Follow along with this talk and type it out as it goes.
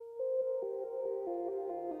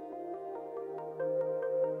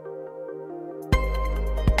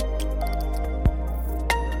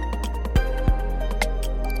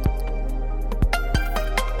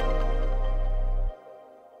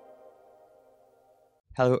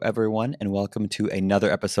Hello, everyone, and welcome to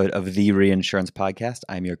another episode of the Reinsurance Podcast.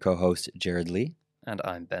 I'm your co-host, Jared Lee. And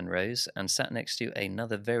I'm Ben Rose, and sat next to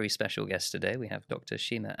another very special guest today, we have Dr.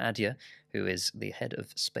 Sima Adhya, who is the Head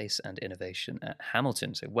of Space and Innovation at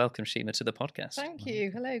Hamilton. So welcome, Sima, to the podcast. Thank you.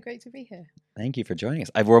 Hello, great to be here. Thank you for joining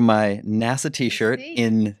us. I wore my NASA t-shirt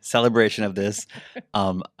in celebration of this.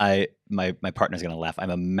 My partner's gonna laugh. I'm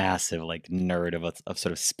a massive nerd of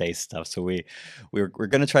sort of space stuff. So we're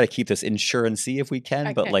gonna try to keep this insurance-y if we can,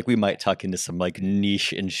 Okay. but we might tuck into some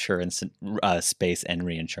niche insurance, space and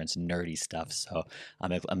reinsurance nerdy stuff. So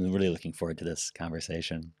I'm really looking forward to this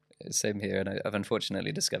conversation. Same here, and I've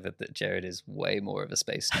unfortunately discovered that Jared is way more of a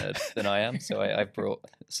space nerd than I am, so I've brought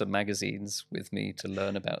some magazines with me to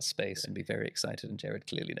learn about space and be very excited, and Jared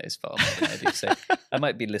clearly knows far more than I do, so I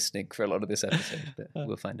might be listening for a lot of this episode, but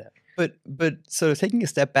we'll find out. But so taking a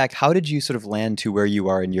step back, how did you sort of land to where you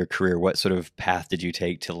are in your career? What sort of path did you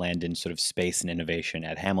take to land in sort of space and innovation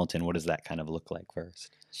at Hamilton? What does that kind of look like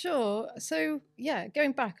first? Sure. So,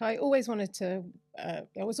 going back, I always wanted to,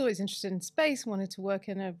 I was always interested in space, wanted to work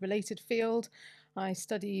in a related field. I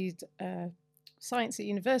studied science at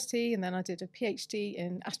university, and then I did a PhD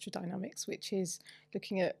in astrodynamics, which is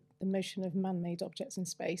looking at the motion of man-made objects in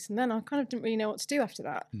space. And then I kind of didn't really know what to do after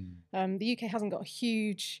that. The UK hasn't got a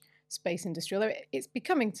huge space industry, although it's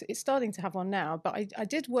starting to have one now. But I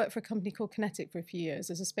did work for a company called Kinetic for a few years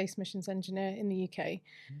as a space missions engineer in the UK.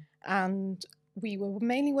 And we were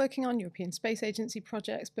mainly working on European Space Agency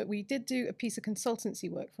projects, but we did do a piece of consultancy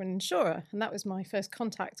work for an insurer, and that was my first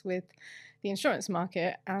contact with the insurance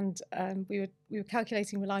market. And we were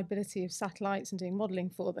calculating reliability of satellites and doing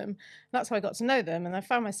modelling for them. That's how I got to know them, and I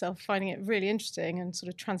found myself finding it really interesting and sort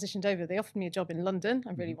of transitioned over. They offered me a job in London.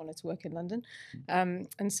 I really wanted to work in London,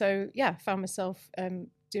 and so found myself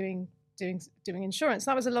doing insurance.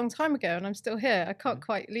 That was a long time ago, and I'm still here. I can't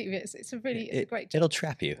quite leave it. It's a great job. It'll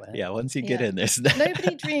trap you. Wow. Yeah, once you get in this.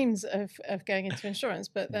 Nobody dreams of going into insurance,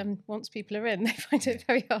 but then once people are in, they find it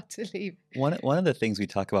very hard to leave. One of the things we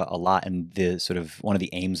talk about a lot, and the sort of one of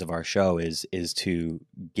the aims of our show is to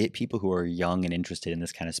get people who are young and interested in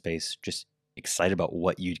this kind of space just excited about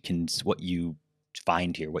what you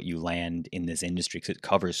find here, what you land in this industry, because it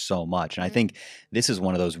covers so much. And I think this is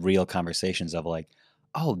one of those real conversations of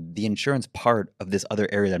the insurance part of this other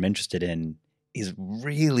area that I'm interested in is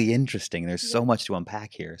really interesting. There's so much to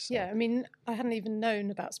unpack here. So. Yeah, I mean, I hadn't even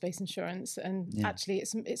known about space insurance, and actually,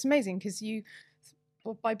 it's amazing because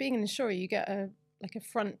by being an insurer, you get a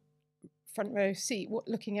front row seat,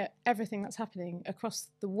 looking at everything that's happening across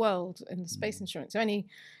the world in the space insurance. So any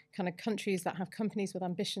kind of countries that have companies with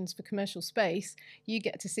ambitions for commercial space, you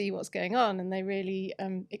get to see what's going on, and they really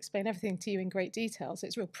explain everything to you in great detail. So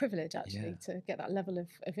it's a real privilege, actually, to get that level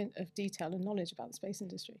of detail and knowledge about the space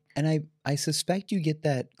industry. And I suspect you get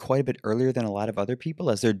that quite a bit earlier than a lot of other people,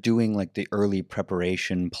 as they're doing the early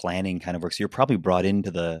preparation planning kind of work. So you're probably brought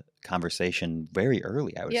into the conversation very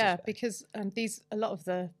early, I would suspect. Because a lot of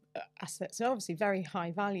the assets are obviously very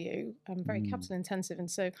high value, very capital intensive,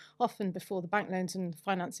 and so often before the bank loans and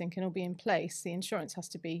financing can all be in place, the insurance has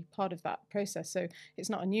to be part of that process. So it's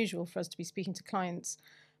not unusual for us to be speaking to clients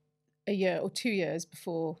a year or 2 years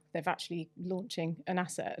before they've actually launching an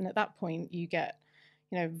asset, and at that point you get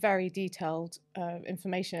very detailed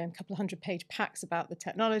information, a couple of 100-page packs about the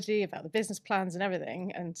technology, about the business plans and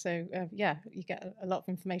everything. And so you get a lot of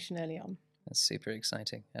information early on. That's super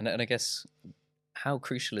exciting. And I guess, how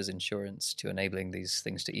crucial is insurance to enabling these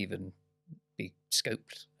things to even be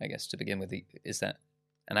scoped, I guess, to begin with? Is that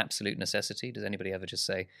an absolute necessity? Does anybody ever just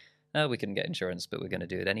say, oh, we can get insurance, but we're going to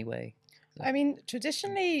do it anyway? I mean,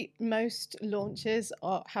 traditionally, most launches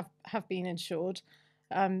have been insured.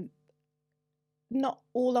 Not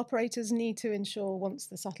all operators need to insure once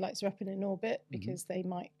the satellites are up and in orbit, because they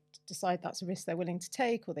might decide that's a risk they're willing to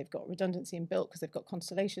take, or they've got redundancy inbuilt because they've got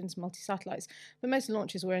constellations, multi-satellites. But most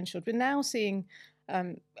launches were insured. We're now seeing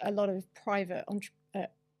a lot of private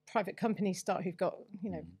companies who've got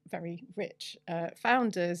very rich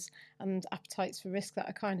founders and appetites for risk that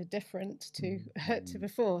are kind of different to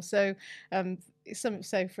before. So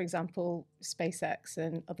for example, SpaceX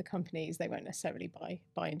and other companies, they won't necessarily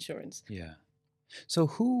buy insurance. Yeah. So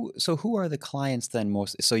who are the clients then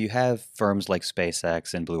most? So you have firms like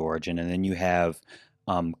SpaceX and Blue Origin, and then you have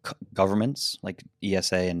governments like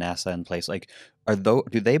ESA and NASA in place. Do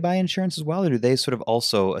they buy insurance as well, or do they sort of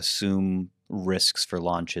also assume risks for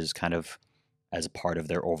launches kind of as a part of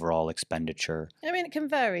their overall expenditure? I mean, it can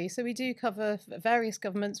vary. So we do cover various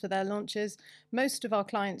governments for their launches. Most of our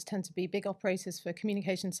clients tend to be big operators for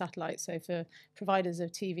communication satellites, so for providers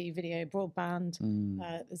of TV, video, broadband.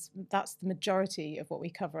 That's the majority of what we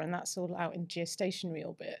cover, and that's all out in geostationary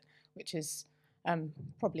orbit, which is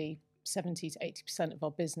probably 70 to 80% of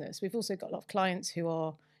our business. We've also got a lot of clients who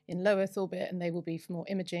are in low Earth orbit, and they will be for more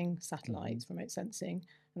imaging, satellites, remote sensing,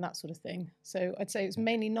 and that sort of thing. So I'd say it's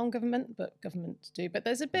mainly non-government, but government do. But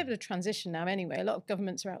there's a bit of a transition now anyway. A lot of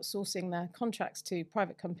governments are outsourcing their contracts to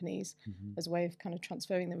private companies as a way of kind of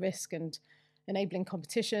transferring the risk and enabling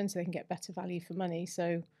competition so they can get better value for money.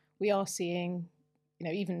 So we are seeing,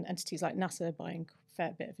 even entities like NASA buying a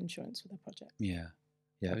fair bit of insurance for their project. Yeah.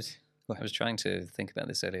 I was trying to think about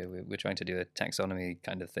this earlier. We're trying to do a taxonomy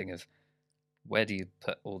kind of thing of where do you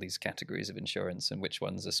put all these categories of insurance and which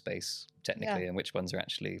ones are space technically and which ones are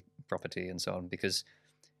actually property and so on. Because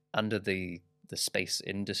under the space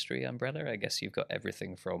industry umbrella, I guess you've got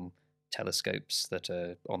everything from telescopes that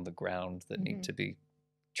are on the ground that need to be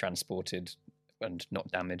transported and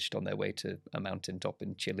not damaged on their way to a mountaintop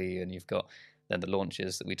in Chile. And you've got then the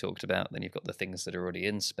launches that we talked about. Then you've got the things that are already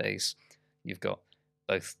in space. You've got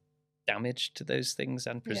both damage to those things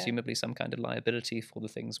and presumably some kind of liability for the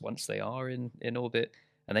things once they are in orbit.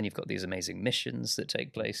 And then you've got these amazing missions that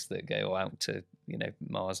take place that go out to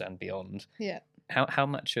Mars and beyond. How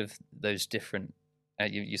much of those different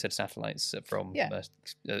you said satellites are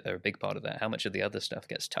a big part of that. How much of the other stuff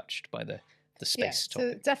gets touched by the space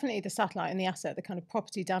topic? So definitely the satellite and the asset, the kind of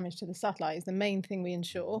property damage to the satellite is the main thing we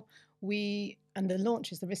insure. And the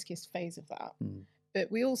launch is the riskiest phase of that. But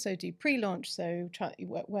we also do pre-launch, so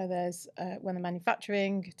where there's when the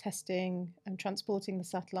manufacturing, testing, and transporting the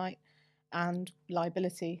satellite, and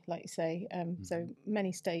liability, like you say. So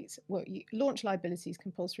many states, launch liability is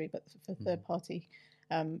compulsory, but for third party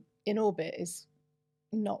in orbit is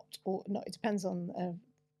not. Or not. It depends on the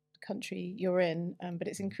country you're in, but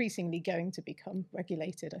it's increasingly going to become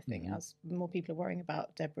regulated, I think, as more people are worrying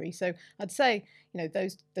about debris. So I'd say,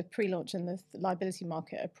 the pre-launch and the liability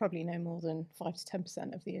market are probably no more than 5 to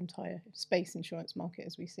 10% of the entire space insurance market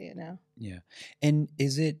as we see it now. Yeah. And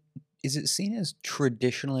is it seen as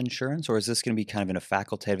traditional insurance, or is this going to be kind of in a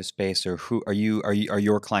facultative space, or who are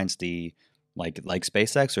your clients like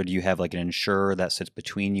SpaceX, or do you have like an insurer that sits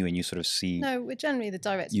between you and you sort of see? No, we're generally the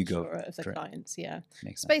direct insurer of the clients.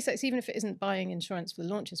 SpaceX, even if it isn't buying insurance for the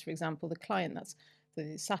launches, for example, the client, that's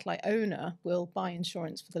the satellite owner, will buy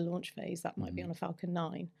insurance for the launch phase. That might be on a Falcon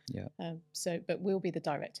 9. But we'll be the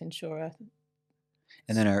direct insurer.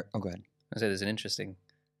 And then go ahead. I say there's an interesting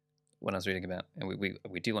one I was reading about, and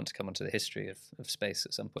we do want to come onto the history of space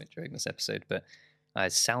at some point during this episode, but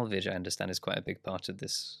salvage, I understand, is quite a big part of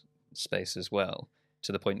this space as well,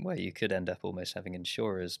 to the point where you could end up almost having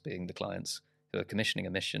insurers being the clients who are commissioning a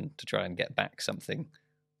mission to try and get back something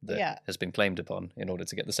that has been claimed upon in order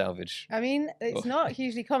to get the salvage. I mean, it's not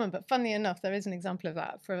hugely common, but funnily enough, there is an example of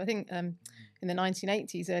that. I think in the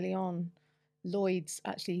 1980s, early on, Lloyd's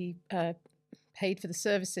actually paid for the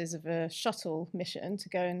services of a shuttle mission to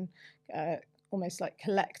go and almost like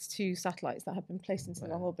collect 2 satellites that had been placed into the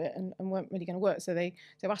wrong orbit and weren't really going to work. So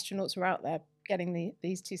astronauts were out there getting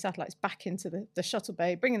these 2 satellites back into the shuttle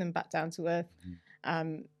bay, bringing them back down to Earth,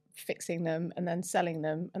 fixing them, and then selling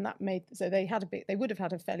them. And that they would have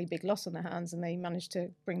had a fairly big loss on their hands, and they managed to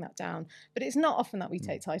bring that down. But it's not often that we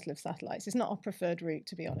take title of satellites. It's not our preferred route,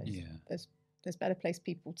 to be honest. There's better placed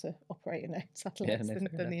people to operate in satellites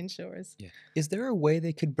than the insurers. Is there a way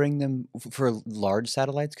they could bring them for large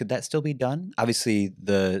satellites? Could that still be done? Obviously,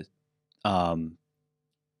 the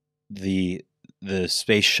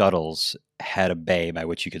space shuttles had a bay by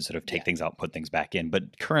which you could sort of take things out, put things back in.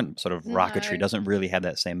 But current sort of rocketry doesn't really have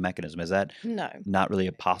that same mechanism. Is that not really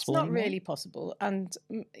possible? It's not anymore? really possible, and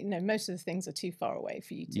most of the things are too far away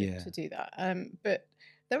for you to do that. But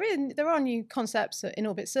there are new concepts.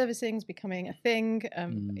 In-orbit servicing is becoming a thing.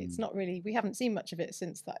 It's not really, we haven't seen much of it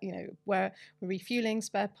since that, where we're refueling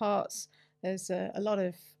spare parts. There's a lot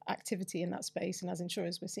of activity in that space. And as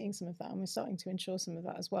insurers, we're seeing some of that, and we're starting to insure some of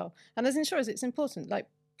that as well. And as insurers, it's important. Like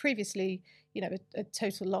previously, a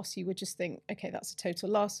total loss, you would just think, okay, that's a total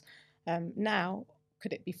loss. Now,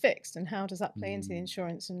 could it be fixed, and how does that play into the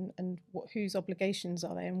insurance, and whose obligations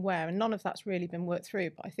are they, and where? And none of that's really been worked through.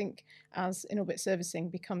 But I think as in-orbit servicing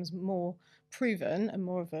becomes more proven and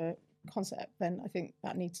more of a concept, then I think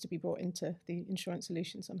that needs to be brought into the insurance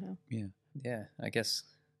solution somehow. Yeah, I guess,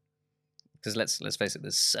 because let's face it,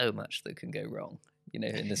 there's so much that can go wrong, in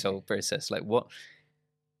this whole process. Like what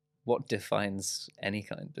defines any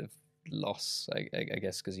kind of loss? I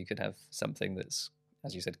guess because you could have something that's,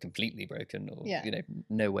 as you said, completely broken, or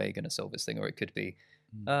no way going to solve this thing, or it could be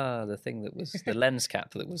the thing that was the lens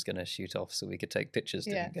cap that was going to shoot off so we could take pictures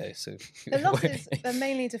didn't go. So the losses are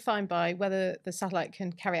mainly defined by whether the satellite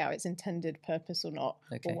can carry out its intended purpose or not,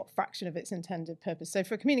 or what fraction of its intended purpose. So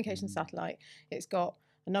for a communication satellite, it's got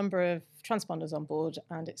a number of transponders on board,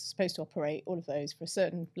 and it's supposed to operate all of those for a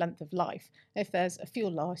certain length of life. If there's a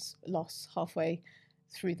fuel loss halfway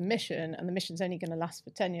through the mission, and the mission's only going to last for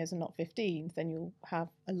 10 years and not 15, then you'll have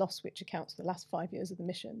a loss which accounts for the last 5 years of the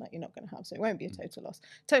mission that you're not going to have. So it won't be a total loss.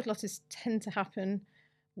 Total losses tend to happen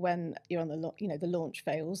when you're on the launch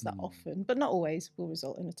fails. That often, but not always, will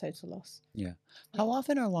result in a total loss. Yeah. How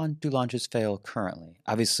often do launches fail currently?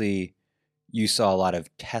 Obviously, you saw a lot of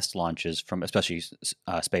test launches from, especially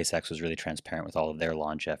SpaceX was really transparent with all of their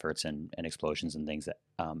launch efforts and explosions and things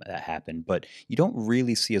that happened. But you don't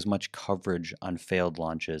really see as much coverage on failed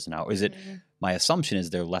launches now. Is it? My assumption is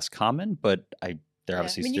they're less common, but they're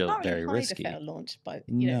obviously still very risky. You can't really hide a failed launch, but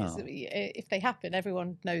No. If they happen,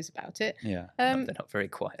 everyone knows about it. Yeah. They're not very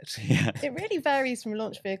quiet. Yeah. It really varies from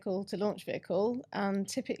launch vehicle to launch vehicle, and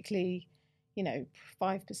typically,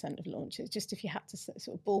 5% of launches, just if you had to sort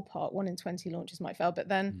of ballpark, 1 in 20 launches might fail. But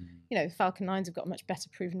then, the Falcon 9s have got a much better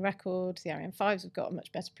proven record. The Ariane 5s have got a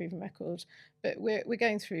much better proven record. But we're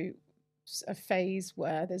going through a phase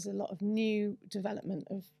where there's a lot of new development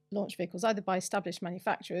of launch vehicles, either by established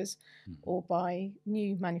manufacturers or by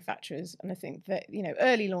new manufacturers. And I think that,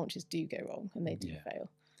 early launches do go wrong and they do fail.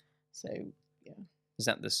 So, yeah. Is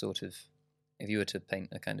that the sort of, if you were to paint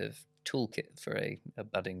a kind of toolkit for a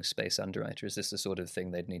budding space underwriter, is this the sort of thing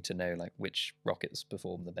they'd need to know, like which rockets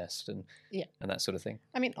perform the best and that sort of thing?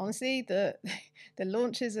 I mean, honestly, the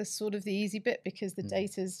launches are sort of the easy bit because the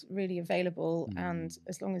data's really available, and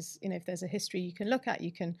as long as if there's a history you can look at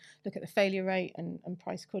the failure rate and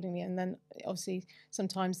price accordingly. And then obviously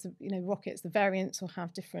sometimes the rockets, the variants will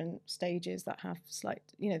have different stages that have slight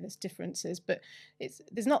there's differences, but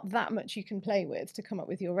there's not that much you can play with to come up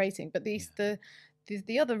with your rating. But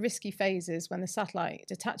the other risky phase is when the satellite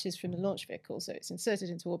detaches from the launch vehicle, so it's inserted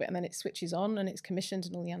into orbit and then it switches on and it's commissioned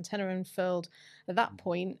and all the antenna are unfurled. At that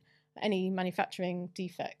point, any manufacturing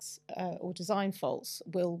defects or design faults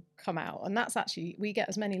will come out. And that's actually, we get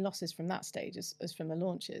as many losses from that stage as from the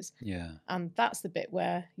launches. Yeah. And that's the bit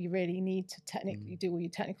where you really need to technically do all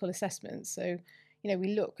your technical assessments. So,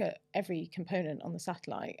 we look at every component on the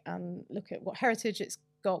satellite and look at what heritage it's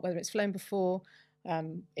got, whether it's flown before,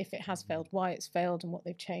 if it has failed, why it's failed and what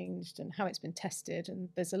they've changed and how it's been tested. And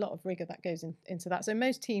there's a lot of rigor that goes into that. So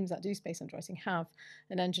most teams that do space underwriting have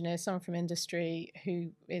an engineer, someone from industry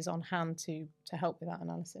who is on hand to help with that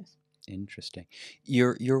analysis. Interesting.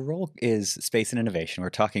 Your role is space and innovation.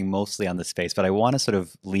 We're talking mostly on the space, but I want to sort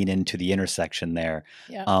of lean into the intersection there.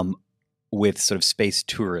 Yeah. With sort of space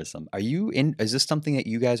tourism. Is this something that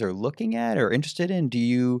you guys are looking at or interested in? Do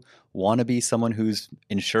you want to be someone who's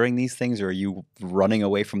insuring these things, or are you running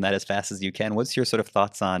away from that as fast as you can? What's your sort of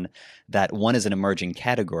thoughts on that? One is an emerging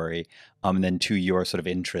category, and then two, your sort of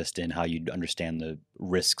interest in how you understand the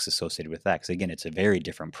risks associated with that. Because again, it's a very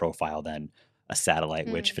different profile than a satellite,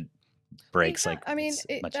 which if it breaks, there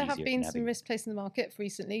have been some risk risk placed in the market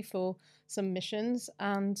recently for some missions,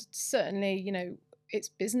 and certainly, it's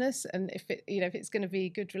business, and if it's going to be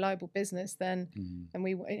good, reliable business, then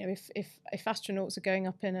we if astronauts are going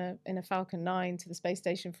up in a Falcon 9 to the space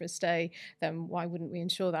station for a stay, then why wouldn't we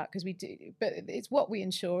insure that? Because we do, but it's what we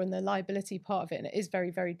insure and the liability part of it, and it is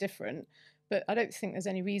very, very different. But I don't think there's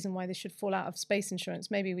any reason why they should fall out of space insurance.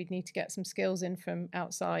 Maybe we'd need to get some skills in from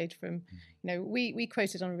outside. We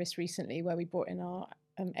quoted on a risk recently where we brought in our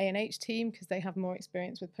A&H team because they have more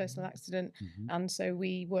experience with personal accident, and so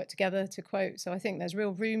we work together to quote. So I think there's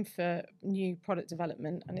real room for new product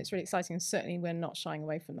development, and it's really exciting, and certainly we're not shying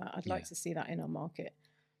away from that. I'd like to see that in our market.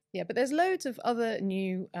 But there's loads of other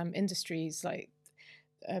new industries like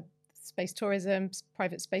space tourism,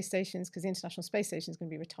 private space stations, because the International Space Station is going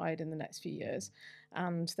to be retired in the next few years,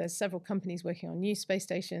 and there's several companies working on new space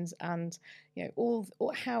stations, and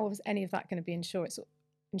how is any of that going to be insured?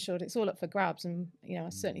 It's all up for grabs, and I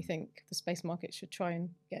certainly think the space market should try and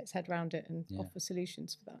get its head around it and offer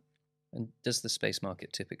solutions for that. And does the space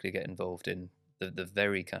market typically get involved in the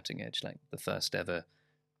very cutting edge, like the first ever,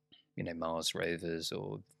 Mars rovers,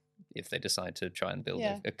 or if they decide to try and build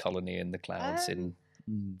a colony in the clouds in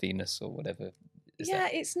Venus or whatever?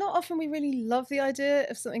 It's not often we really love the idea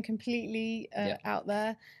of something completely out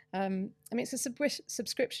there. It's a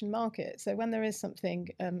subscription market, so when there is something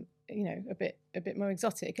a bit more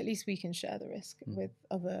exotic, at least we can share the risk with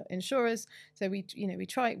other insurers. So we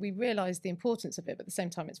realise the importance of it, but at the same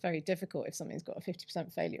time, it's very difficult if something's got a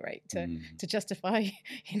 50% failure rate to justify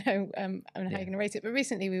how you're going to rate it. But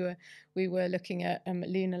recently we were looking at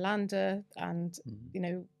lunar lander and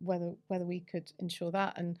whether we could insure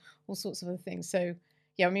that and all sorts of other things. So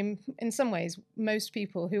in some ways, most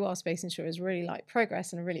people who are space insurers really like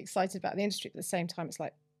progress and are really excited about the industry. But at the same time, it's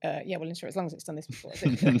like, yeah, we'll insure as long as it's done this before. So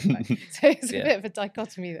it's a bit of a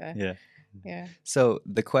dichotomy there. Yeah. Yeah. So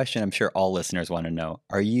the question I'm sure all listeners want to know,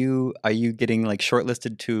 are you getting like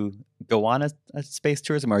shortlisted to go on a space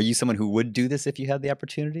tourism? Are you someone who would do this if you had the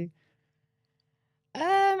opportunity?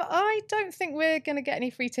 I don't think we're going to get any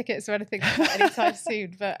free tickets or anything like that anytime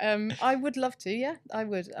soon, but I would love to. Yeah, I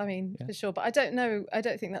would. I mean, for sure. But I don't know. I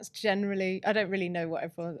don't think that's generally. I don't really know what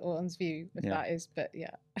everyone's view of that is. But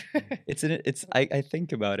yeah, I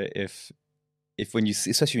think about it if when you see,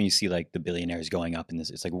 especially when you see like the billionaires going up in this,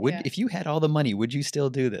 it's like, if you had all the money, would you still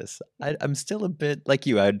do this? I'm still a bit like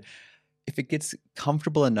you. If it gets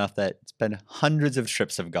comfortable enough that it's been hundreds of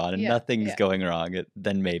trips have gone and nothing's going wrong,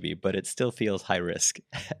 then maybe, but it still feels high risk.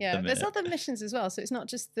 Yeah, there's other missions as well. So it's not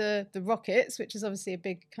just the rockets, which is obviously a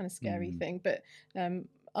big kind of scary thing, but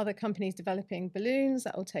other companies developing balloons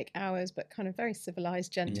that will take hours, but kind of very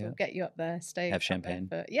civilized, gentle, get you up there, stay, have champagne,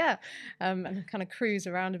 and kind of cruise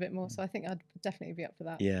around a bit more. So I think I'd definitely be up for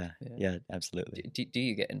that. Yeah, absolutely. Do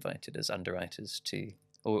you get invited as underwriters to,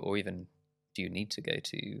 or even do you need to go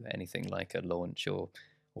to anything like a launch or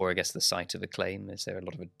I guess the site of Acclaim? Is there a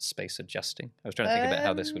lot of space adjusting? I was trying to think about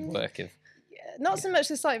how this would work. Not so much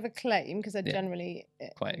the site of Acclaim, because they're generally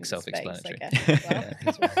quite self-explanatory.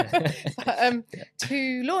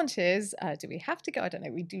 To launches, do we have to go? I don't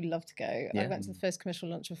know. We do love to go. I went to the first commercial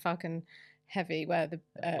launch of Falcon Heavy, where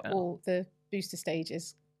all the booster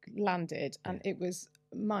stages landed, and it was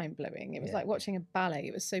mind-blowing. It was like watching a ballet.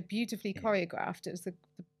 It was so beautifully choreographed. It was the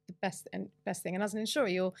best thing. And as an insurer,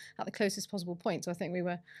 you're at the closest possible point. So I think we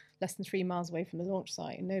were less than 3 miles away from the launch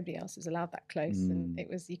site, and nobody else was allowed that close. And it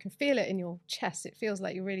was, you can feel it in your chest. It feels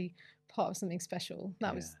like you're really part of something special.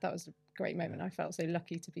 That was a great moment. I felt so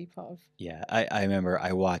lucky to be part of. Yeah, I remember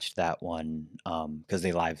I watched that one because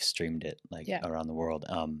they live streamed it around the world.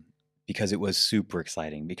 Because it was super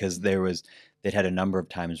exciting, because they'd had a number of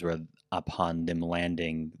times where upon them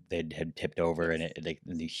landing, they had tipped over and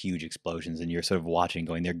the huge explosions, and you're sort of watching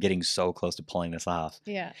going, they're getting so close to pulling this off.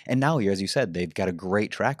 Yeah. And now, as you said, they've got a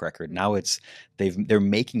great track record. Now they're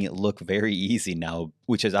making it look very easy now,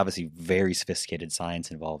 which is obviously very sophisticated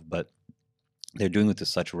science involved, but they're doing it with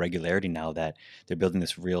such regularity now that they're building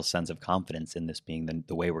this real sense of confidence in this being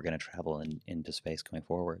the way we're going to travel into space going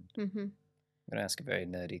forward. Mm-hmm. I'm going to ask a very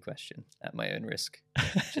nerdy question at my own risk.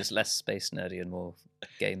 Just less space nerdy and more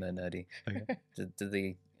gamer nerdy. Okay. Do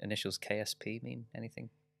the initials KSP mean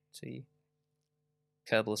anything to you?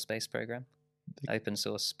 Kerbal Space Program? Open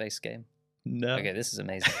source space game? No. Okay, this is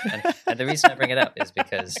amazing. And the reason I bring it up is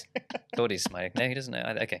because Cordy's smiling. No, he doesn't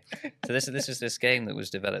know. Okay. So this is this game that was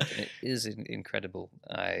developed, and it is incredible.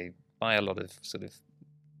 I buy a lot of sort of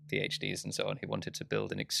PhDs and so on who wanted to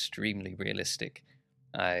build an extremely realistic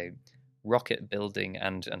rocket building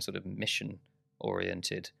and sort of mission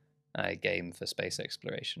oriented game for space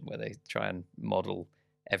exploration, where they try and model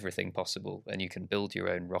everything possible, and you can build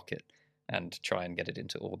your own rocket and try and get it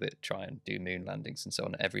into orbit, try and do moon landings and so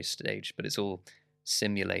on at every stage, but it's all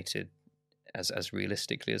simulated as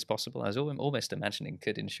realistically as possible. I was almost imagining,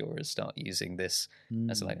 could insurers start using this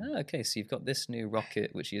as like, okay, so you've got this new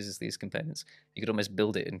rocket which uses these components. You could almost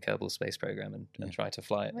build it in Kerbal Space Program and try to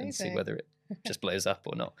fly it and see whether it just blows up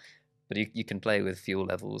or not. But you can play with fuel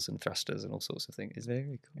levels and thrusters and all sorts of things. It's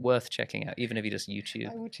very cool. Worth checking out, even if you just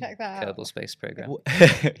YouTube. I will check that out. Kerbal Space Program.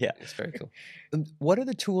 Yeah, it's very cool. What are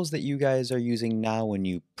the tools that you guys are using now when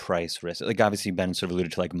you price risk? Like, obviously, Ben sort of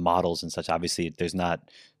alluded to like models and such. Obviously, there's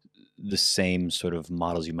not the same sort of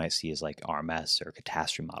models you might see as like RMS or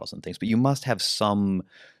catastrophe models and things, but you must have some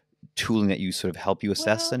tooling that you sort of help you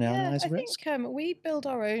assess and analyze risk? I think we build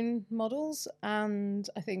our own models, and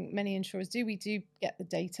I think many insurers do. We do get the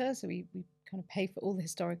data, so we kind of pay for all the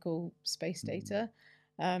historical space data.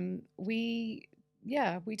 We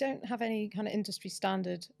don't have any kind of industry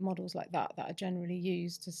standard models like that are generally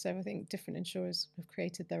used. So I think different insurers have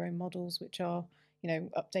created their own models, which are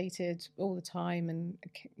updated all the time and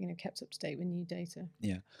kept up to date with new data.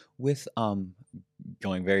 Yeah, with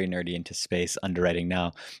going very nerdy into space underwriting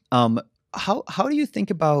now, how do you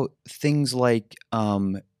think about things like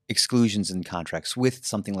exclusions in contracts with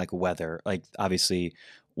something like weather? Like, obviously,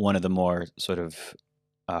 one of the more sort of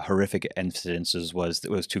horrific incidences was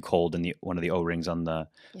it was too cold and one of the O-rings on the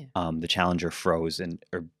Challenger froze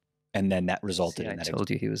and then that resulted in that. I told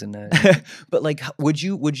you he was in there. But like, would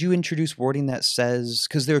you introduce wording that says,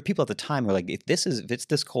 because there were people at the time who were like, if it's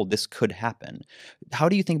this cold, this could happen. How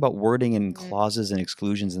do you think about wording and clauses and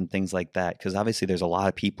exclusions and things like that? Because obviously there's a lot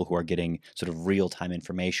of people who are getting sort of real-time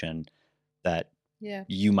information that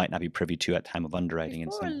you might not be privy to at time of underwriting.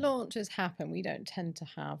 Before launches happen, we don't tend to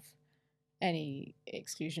have any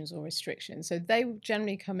exclusions or restrictions. So they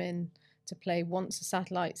generally come in to play once a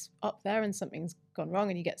satellite's up there and something's gone wrong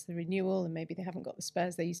and you get to the renewal and maybe they haven't got the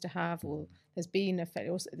spares they used to have, or there's been a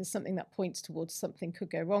failure, or there's something that points towards something could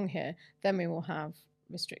go wrong here, then we will have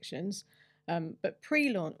restrictions. But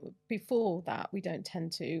pre-launch, before that, we don't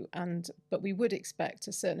tend to, but we would expect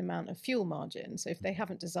a certain amount of fuel margin. So if they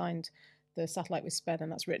haven't designed the satellite with spare, then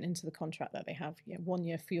that's written into the contract that they have 1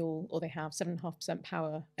 year fuel, or they have 7.5%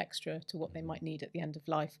 power extra to what they might need at the end of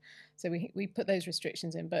life. So we put those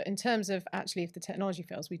restrictions in. But in terms of actually if the technology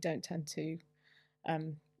fails, we don't tend to,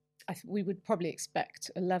 we would probably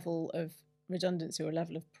expect a level of redundancy or a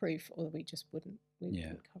level of proof, or we just wouldn't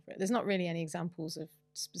cover it. There's not really any examples of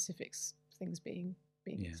specifics things being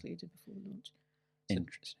excluded before launch.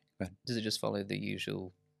 Interesting. Go ahead. Does it just follow the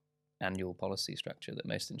usual annual policy structure that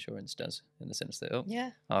most insurance does, in the sense that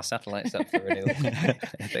our satellite's up for renewal?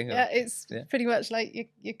 It's pretty much like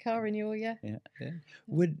your car renewal. Yeah.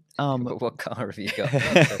 Would what car have you got?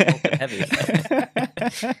 They're heavy.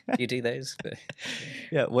 Do you do those?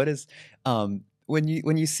 What is when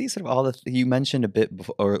you see sort of all the you mentioned a bit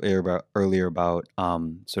earlier about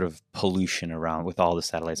sort of pollution around with all the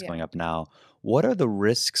satellites going up now. What are the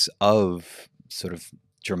risks of sort of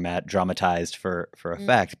dramatized for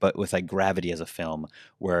effect, but with like gravity as a film,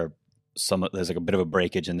 where there's like a bit of a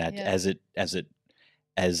breakage in that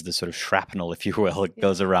as the sort of shrapnel, if you will, it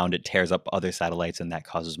goes around, it tears up other satellites, and that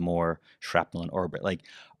causes more shrapnel in orbit. Like,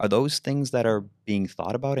 are those things that are being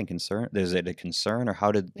thought about and concerned? Is it a concern, or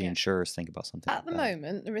how did the insurers think about something at the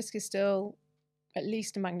moment? The risk is still at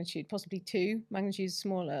least a magnitude, possibly 2 magnitudes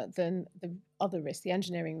smaller than the other risk, the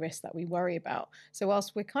engineering risk that we worry about. So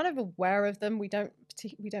whilst we're kind of aware of them, we don't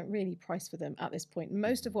really price for them at this point.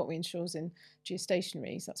 Most of what we insure is in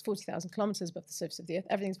geostationary, so that's 40,000 kilometers above the surface of the Earth.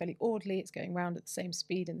 Everything's very orderly. It's going around at the same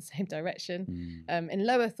speed in the same direction. In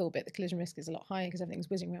low Earth orbit, the collision risk is a lot higher because everything's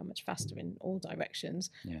whizzing around much faster in all directions.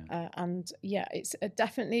 It's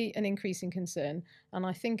definitely an increasing concern. And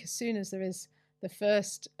I think as soon as there is the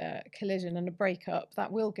first collision and a breakup,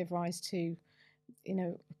 that will give rise to,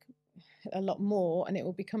 a lot more, and it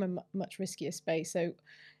will become a much riskier space. So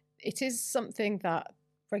it is something that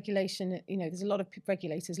regulation, there's a lot of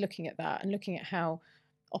regulators looking at that and looking at how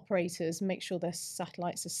operators make sure their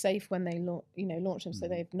satellites are safe when they launch them, so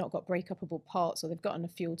they've not got break-upable parts, or they've got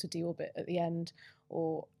enough fuel to deorbit at the end,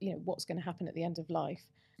 or what's going to happen at the end of life,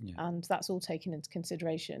 and that's all taken into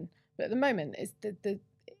consideration. But at the moment,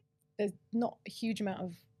 there's not a huge amount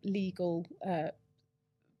of legal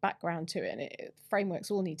background to it, and frameworks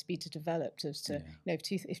all need to be developed as to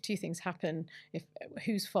if two things happen,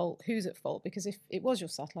 who's at fault, because if it was your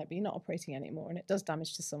satellite but you're not operating anymore and it does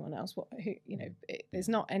damage to someone else, there's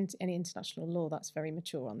not any international law that's very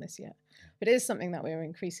mature on this yet, but it is something that we're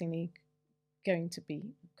increasingly going to be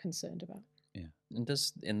concerned about. And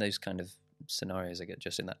does, in those kind of scenarios, I get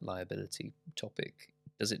just in that liability topic,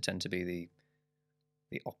 does it tend to be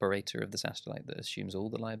the operator of the satellite that assumes all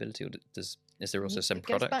the liability, or is there also some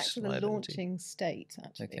product liability? It goes back to the launching state,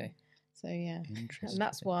 actually. Okay. So and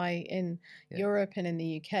that's why in Europe and in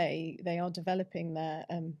the UK they are developing their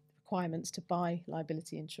requirements to buy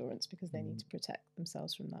liability insurance, because they need to protect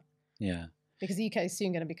themselves from that. Because the UK is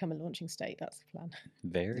soon going to become a launching state. That's the plan.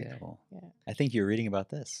 Very cool. I think you were reading about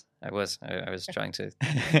this. I was trying to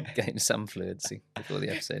gain some fluency before the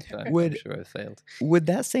episode, but I'm sure I failed. Would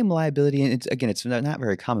that same liability, and it's not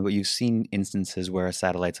very common, but you've seen instances where a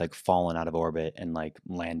satellite's like fallen out of orbit and like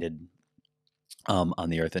landed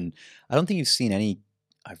on the Earth, and I don't think you've seen any.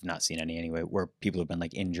 I've not seen any anyway, where people have been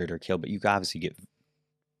like injured or killed, but you obviously get.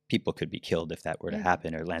 People could be killed if that were to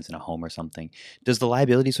happen, or lands in a home or something. Does the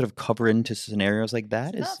liability sort of cover into scenarios like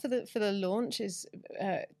that? For the launch is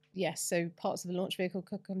yes. So parts of the launch vehicle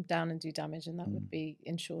could come down and do damage, and that would be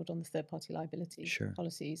insured on the third-party liability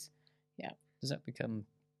policies. Yeah. Does that become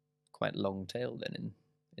quite long-tailed then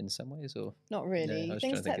in some ways, or not really?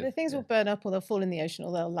 The things will burn up, or they'll fall in the ocean,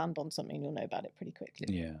 or they'll land on something, and you'll know about it pretty quickly.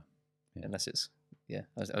 Yeah. Unless it's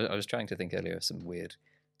I was trying to think earlier of some weird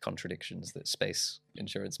contradictions that space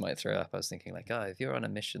insurance might throw up. I was thinking like, if you're on a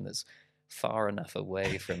mission that's far enough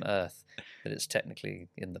away from Earth that it's technically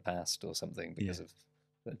in the past or something because of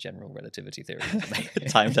the general relativity theory.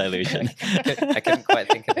 Time dilation. I couldn't quite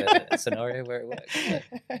think of a scenario where it works.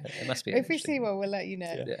 It must be. If we see one, we'll let you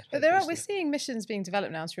know. But we're seeing missions being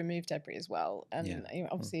developed now to remove debris as well. And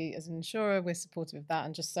obviously, as an insurer, we're supportive of that.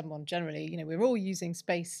 And just someone generally, we're all using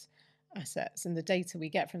space assets and the data we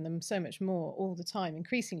get from them so much more all the time,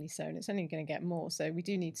 increasingly so, and it's only going to get more. So we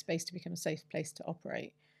do need space to become a safe place to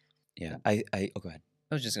operate. Go ahead.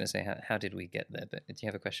 I was just going to say, how did we get there? But do you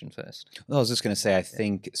have a question first? Well, I was just going to say, I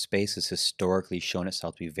think space has historically shown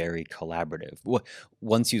itself to be very collaborative.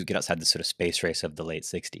 Once you get outside the sort of space race of the late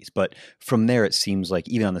 60s. But from there, it seems like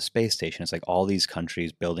even on the space station, it's like all these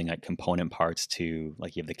countries building like component parts to,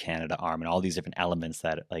 like you have the Canada arm and all these different elements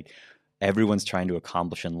that like everyone's trying to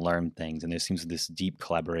accomplish and learn things. And there seems this deep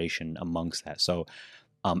collaboration amongst that. So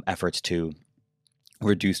efforts to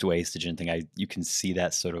reduced wastage and thing, you can see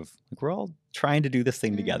that sort of like we're all trying to do this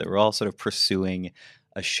thing together. We're all sort of pursuing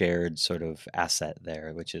a shared sort of asset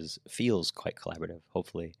there, which feels quite collaborative.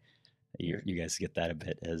 Hopefully you guys get that a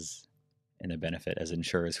bit as in a benefit as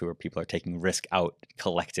insurers people are taking risk out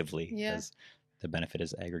collectively as the benefit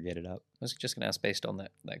is aggregated up. I was just going to ask, based on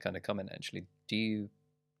that kind of comment, actually, do you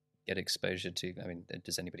get exposure to, I mean,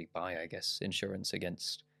 does anybody buy, I guess, insurance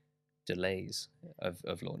against delays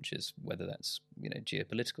of launches, whether that's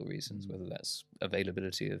geopolitical reasons, whether that's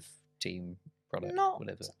availability of team, product, not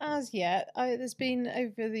whatever? as yet. There's been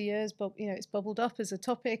over the years, but it's bubbled up as a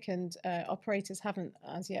topic, and operators haven't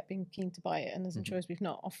as yet been keen to buy it, and as insurers we've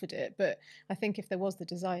not offered it. But I think if there was the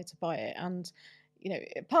desire to buy it, and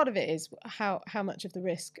part of it is how much of the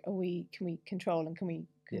risk can we control, and can we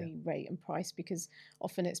rate and price, because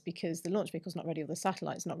often it's because the launch vehicle's not ready or the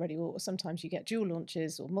satellite's not ready, or sometimes you get dual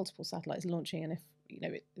launches or multiple satellites launching, and if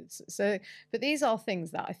it's so. But these are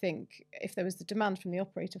things that I think if there was the demand from the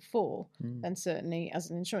operator for, then certainly as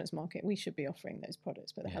an insurance market we should be offering those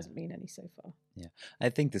products, but there hasn't been any so far. Yeah, I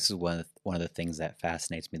think this is one of the things that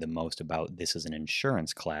fascinates me the most about this as an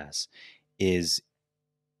insurance class is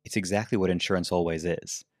it's exactly what insurance always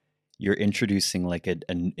is. You're introducing like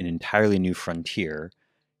an entirely new frontier,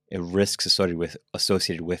 risks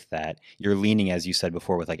associated with that. You're leaning, as you said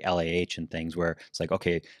before, with like LAH and things where it's like,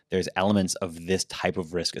 okay, there's elements of this type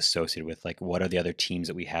of risk associated with like what are the other teams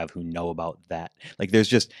that we have who know about that. Like there's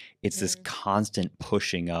just this constant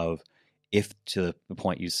pushing of, if to the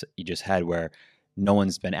point you just had where no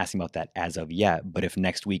one's been asking about that as of yet, but if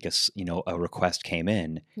next week a request came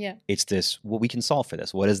in, it's this, well, we can solve for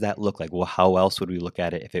this. What does that look like? Well, how else would we look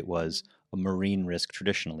at it if it was a marine risk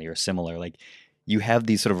traditionally or similar? Like you have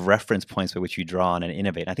these sort of reference points by which you draw on and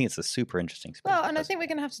innovate. And I think it's a super interesting space. Well, and I think we're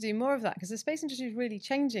going to have to do more of that, because the space industry is really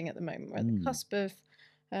changing at the moment. We're at the cusp of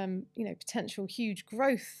potential huge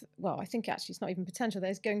growth. Well, I think actually it's not even potential.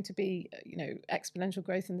 There's going to be exponential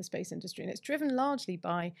growth in the space industry, and it's driven largely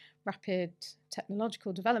by rapid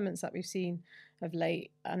technological developments that we've seen of late,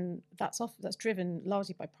 and that's driven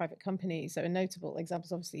largely by private companies. So a notable example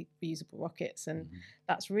is obviously reusable rockets, and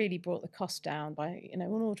that's really brought the cost down by an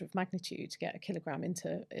order of magnitude. To get a kilogram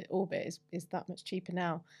into orbit is that much cheaper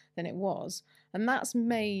now than it was, and that's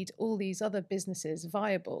made all these other businesses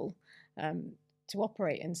viable to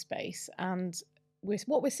operate in space. And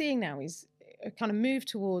what we're seeing now is a kind of move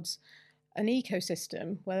towards an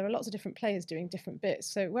ecosystem where there are lots of different players doing different bits.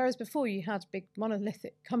 So whereas before you had big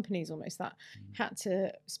monolithic companies almost that had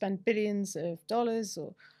to spend billions of dollars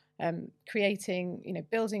or creating,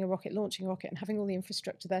 building a rocket, launching a rocket, and having all the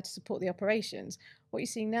infrastructure there to support the operations, what you're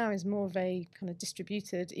seeing now is more of a kind of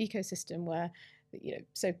distributed ecosystem where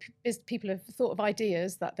so people have thought of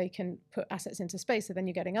ideas that they can put assets into space. So then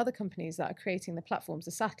you're getting other companies that are creating the platforms,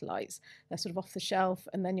 the satellites. They're sort of off the shelf,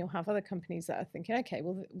 and then you'll have other companies that are thinking, okay,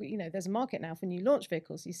 well, there's a market now for new launch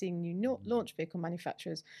vehicles. You're seeing new launch vehicle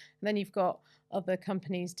manufacturers, and then you've got other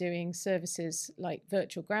companies doing services like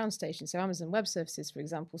virtual ground stations. So Amazon Web Services, for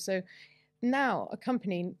example. So now a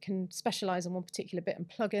company can specialize on one particular bit and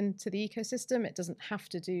plug into the ecosystem. It doesn't have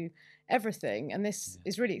to do everything. And this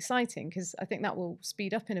is really exciting, because I think that will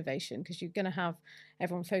speed up innovation, because you're going to have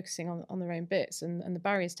everyone focusing on their own bits, and the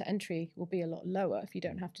barriers to entry will be a lot lower if you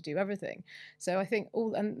don't have to do everything. So I think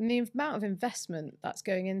and the amount of investment that's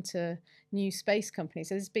going into new space companies,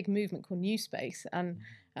 so there's this big movement called New Space, and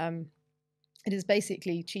it is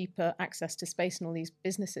basically cheaper access to space, and all these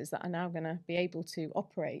businesses that are now going to be able to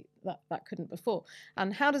operate that couldn't before.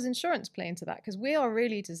 And how does insurance play into that? Because we are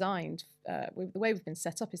really designed, the way we've been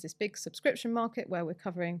set up is this big subscription market where we're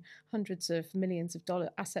covering hundreds of millions of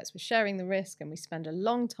dollar assets. We're sharing the risk, and we spend a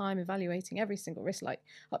long time evaluating every single risk, like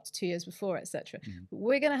up to 2 years before, etc.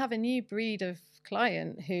 We're going to have a new breed of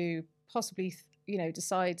client who possibly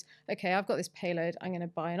decides, okay, I've got this payload, I'm going to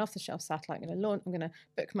buy an off-the-shelf satellite, I'm going to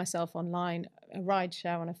book myself online a ride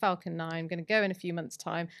share on a Falcon 9, I'm going to go in a few months'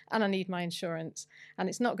 time, and I need my insurance. And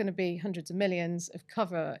it's not going to be hundreds of millions of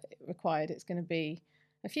cover required, it's going to be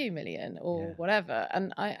a few million or whatever.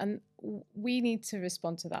 And we need to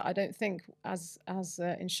respond to that. I don't think as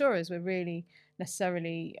insurers we're really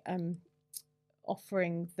necessarily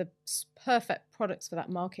offering the perfect products for that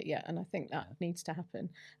market yet, and I think that needs to happen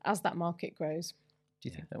as that market grows. Do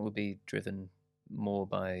you think that will be driven more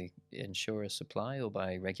by insurer supply or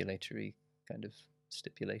by regulatory kind of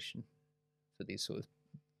stipulation for these sort of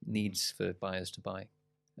needs for buyers to buy?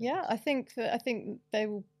 Yeah, I think they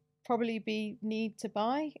will probably be need to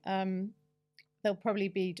buy. There'll probably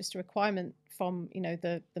be just a requirement from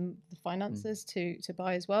the financiers to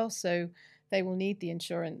buy as well. So they will need the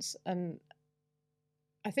insurance, and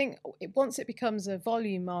I think once it becomes a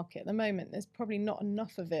volume market, at the moment there's probably not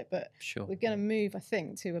enough of it, but we're going to move, I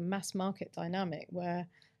think, to a mass market dynamic where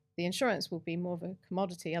the insurance will be more of a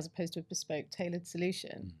commodity as opposed to a bespoke, tailored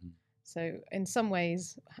solution. Mm-hmm. So in some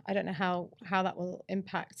ways, I don't know how that will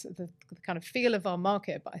impact the kind of feel of our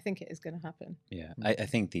market, but I think it is going to happen. Yeah, I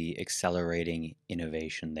think the accelerating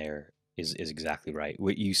innovation there is exactly right.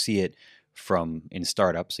 You see it from in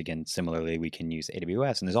startups. Again, similarly, we can use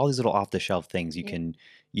AWS, and there's all these little off-the-shelf things you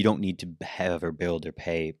don't need to have or build or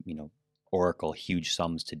pay, Oracle huge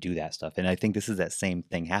sums to do that stuff. And I think this is that same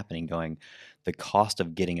thing happening, going, the cost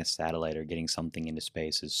of getting a satellite or getting something into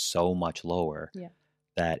space is so much lower. Yeah.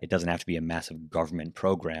 That it doesn't have to be a massive government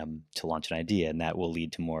program to launch an idea, and that will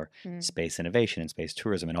lead to more space innovation and space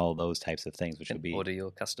tourism and all those types of things, which will be order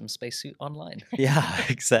your custom spacesuit online. Yeah,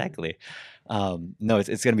 exactly. No, it's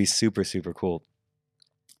going to be super, super cool.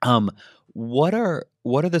 What are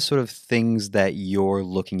the sort of things that you're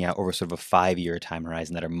looking at over sort of a 5-year time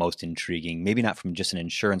horizon that are most intriguing? Maybe not from just an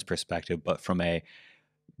insurance perspective, but from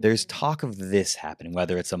there's talk of this happening,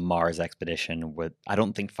 whether it's a Mars expedition with, I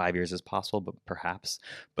don't think 5 years is possible, but perhaps,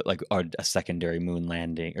 but like a secondary moon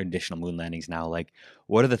landing or additional moon landings now. Like,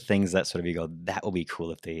 what are the things that sort of you go, that will be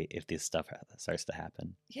cool if this stuff starts to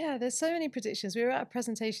happen? Yeah, there's so many predictions. We were at a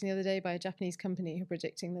presentation the other day by a Japanese company who are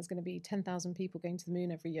predicting there's going to be 10,000 people going to the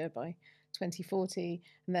moon every year by 2040,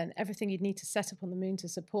 and then everything you'd need to set up on the moon to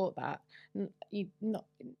support that, not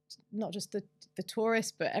just the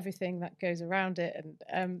tourists, but everything that goes around it.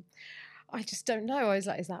 And I just don't know. I was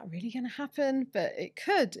like, is that really going to happen? But it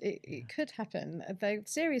could. It could happen. They're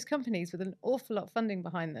serious companies with an awful lot of funding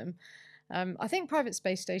behind them. I think private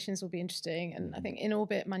space stations will be interesting, and I think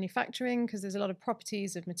in-orbit manufacturing, because there's a lot of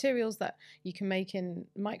properties of materials that you can make in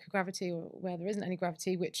microgravity or where there isn't any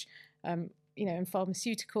gravity, which in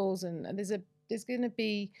pharmaceuticals, and there's going to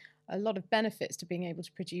be a lot of benefits to being able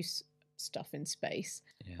to produce stuff in space,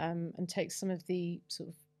 and take some of the sort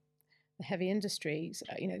of the heavy industries.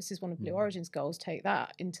 This is one of Blue Origin's goals: take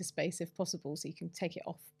that into space if possible, so you can take it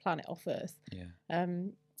off Earth.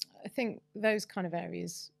 I think those kind of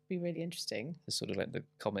areas be really interesting. It's sort of like the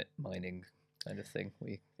comet mining kind of thing,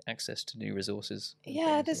 where you access to new resources.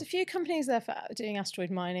 Yeah, there's a few companies there for doing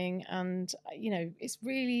asteroid mining, and it's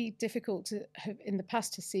really difficult to have in the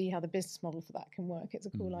past to see how the business model for that can work. It's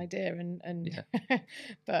a cool idea, and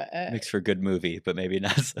but makes for a good movie, but maybe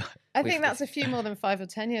not so. I think that's a few more than 5 or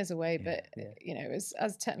 10 years away. But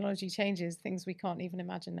as technology changes, things we can't even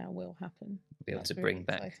imagine now will happen. Be able to bring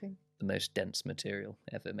back the most dense material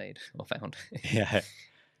ever made or found. Yeah.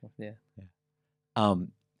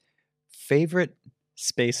 Favorite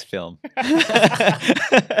space film? This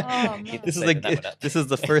is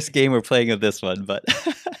the first game we're playing of this one, but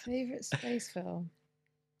favorite space film.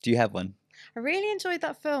 Do you have one? I really enjoyed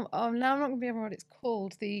that film. Oh, now I'm not going to remember what it's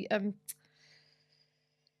called. The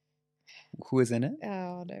who is in it?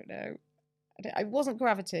 Oh, I don't know. It wasn't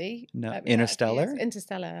Gravity. No, Interstellar.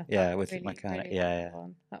 Interstellar. Yeah, with McConaughey. Really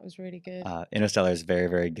that was really good. Interstellar is very,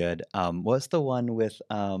 very good. What's the one with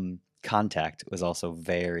Contact? Was also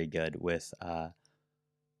very good with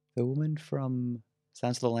the woman from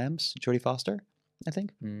Silence of the Lambs, Jodie Foster, I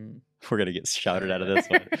think. We're gonna get shouted out of this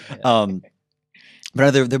one.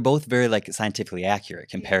 But they're both very like scientifically accurate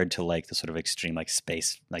compared to like the sort of extreme like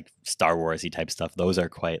space, like Star Wars-y type stuff. Those are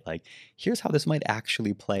quite like, here's how this might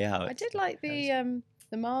actually play out. I did like the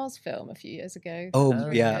Mars film a few years ago. Oh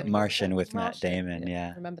yeah, Martian with Matt Damon.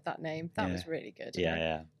 Yeah, I remember that name. That was really good.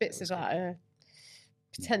 Yeah. Bits of that are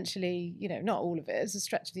potentially, not all of it is a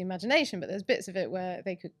stretch of the imagination, but there's bits of it where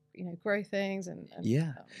they could, grow things and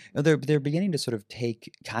they're beginning to sort of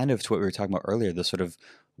take kind of to what we were talking about earlier, the sort of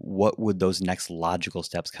what would those next logical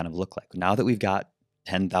steps kind of look like now that we've got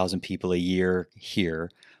 10,000 people a year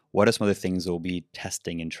here. What are some other things we'll be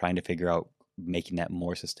testing and trying to figure out, making that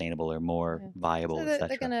more sustainable or more viable? So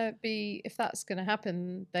they're going to be, if that's going to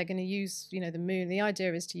happen, they're going to use the moon. The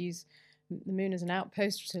idea is to use the moon as an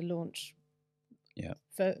outpost to launch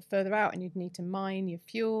further out, and you'd need to mine your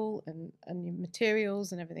fuel and your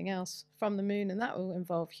materials and everything else from the moon, and that will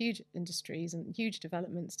involve huge industries and huge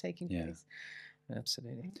developments taking place.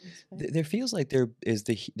 Absolutely. There feels like there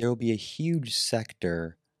will be a huge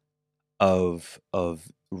sector of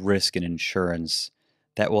risk and insurance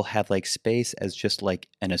that will have like space as just like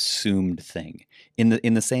an assumed thing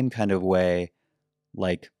in the same kind of way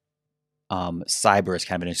like cyber is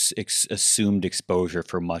kind of an assumed exposure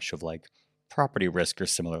for much of like property risk or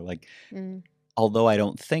similar. Like, although I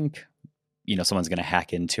don't think someone's going to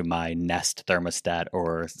hack into my Nest thermostat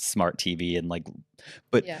or smart TV and like,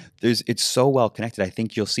 but it's so well connected. I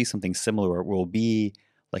think you'll see something similar where it will be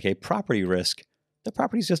like a property risk. The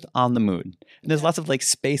property's just on the moon. And there's lots of like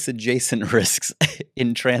space adjacent risks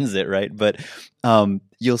in transit, right? But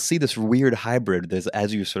you'll see this weird hybrid. There's,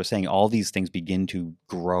 as you were sort of saying, all these things begin to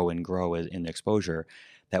grow and grow in exposure.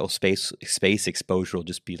 That will space exposure will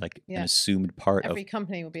just be like an assumed part of every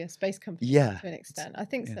company will be a space company to an extent. I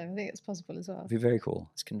think so. I think it's possible as well. It'd be very cool.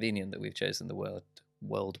 It's convenient that we've chosen the word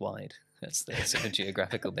worldwide. That's the sort of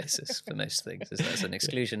geographical basis for most things. That's an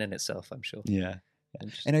exclusion in itself, I'm sure. Yeah.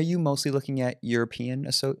 And are you mostly looking at European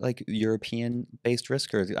based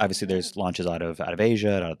risk, or obviously there's launches out of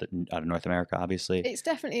Asia, out of North America, obviously? It's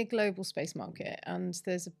definitely a global space market, and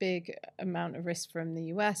there's a big amount of risk from the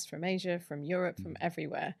US, from Asia, from Europe, from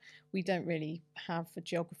everywhere. We don't really have the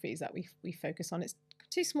geographies that we focus on. It's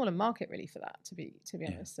too small a market really for that, to be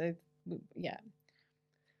honest. So yeah.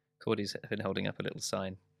 Cordy's been holding up a little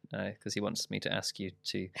sign because he wants me to ask you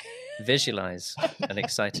to visualize an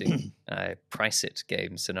exciting price it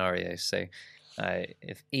game scenario. So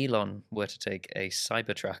if Elon were to take a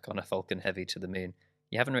Cybertruck on a Falcon Heavy to the moon,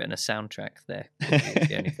 you haven't written a soundtrack there,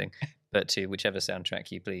 the only thing, but to whichever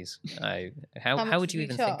soundtrack you please. How would you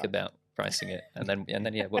even think about pricing it? And then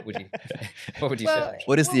yeah, what would you charge?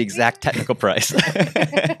 What is the exact technical price?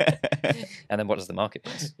 And then what is the market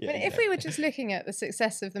price? Yeah, if we were just looking at the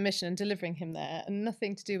success of the mission and delivering him there, and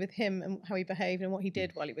nothing to do with him and how he behaved and what he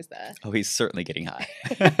did while he was there. Oh, he's certainly getting high.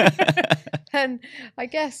 Then I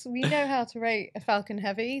guess we know how to rate a Falcon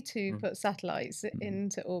Heavy to put satellites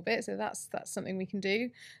into orbit, so that's something we can do.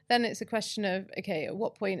 Then it's a question of, okay, at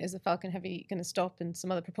what point is the Falcon Heavy going to stop and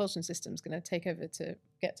some other propulsion system's going to take over to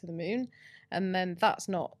get to the moon? And then that's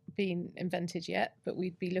not been invented yet, but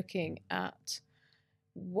we'd be looking at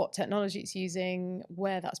what technology it's using,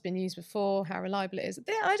 where that's been used before, how reliable it is.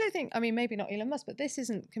 I don't think, maybe not Elon Musk, but this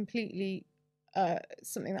isn't completely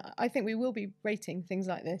something that I think we will be rating things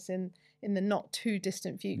like this in the not too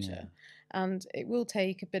distant future. And it will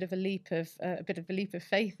take a bit of a leap of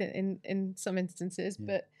faith in some instances.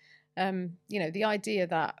 But the idea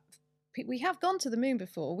that we have gone to the moon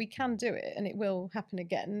before, we can do it, and it will happen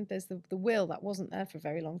again. There's the will that wasn't there for a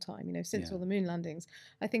very long time, since all the moon landings.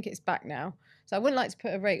 I think it's back now. So I wouldn't like to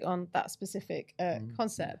put a rate on that specific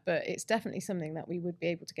concept, but it's definitely something that we would be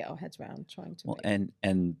able to get our heads around trying to make.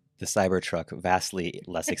 And the Cybertruck, vastly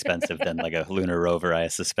less expensive than like a lunar rover, I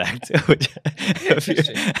suspect. Which,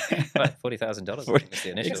 $40,000 is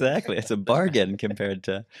the initial. Exactly. It's a bargain compared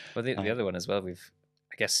to... Well, the other one as well, we've,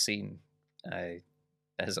 I guess, seen...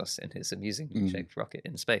 Bezos in his amusingly shaped rocket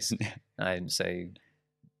in space. So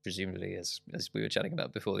presumably, as we were chatting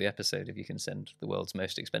about before the episode, if you can send the world's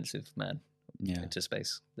most expensive man into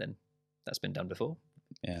space, then that's been done before.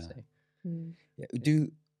 Yeah. So.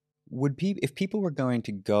 If people were going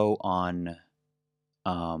to go on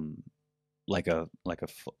like a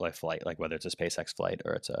flight, like whether it's a SpaceX flight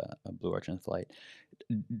or it's a Blue Origin flight,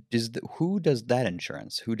 who does that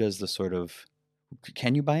insurance? Who does the sort of...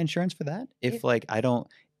 Can you buy insurance for that? Because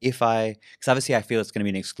obviously I feel it's going to be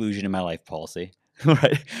an exclusion in my life policy,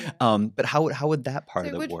 right? But how would that part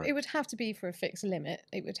of it work? It would have to be for a fixed limit.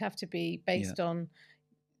 It would have to be based on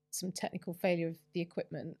some technical failure of the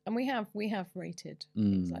equipment, and we have rated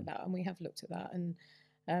things like that, and we have looked at that. And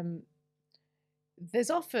there's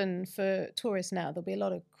often, for tourists now, there'll be a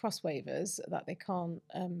lot of cross waivers that they can't,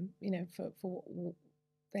 for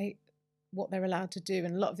what they're allowed to do,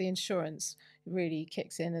 and a lot of the insurance really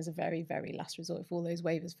kicks in as a very, very last resort if all those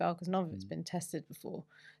waivers fail, because none of it's been tested before.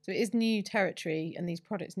 So it is new territory, and these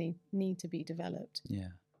products need to be developed.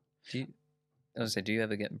 Yeah. Do you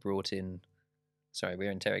ever get brought in? Sorry,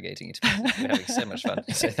 we're interrogating you. We're having so much fun.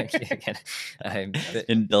 So thank you again.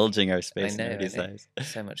 Indulging our space nerdy size.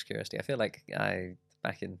 So much curiosity. I feel like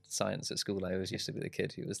back in science at school, I always used to be the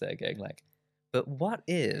kid who was there going like, but what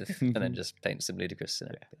if, and then just paint some ludicrous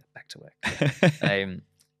scenario. Back to work.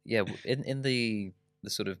 In the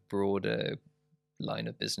sort of broader line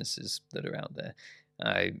of businesses that are out there,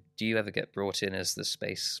 do you ever get brought in as the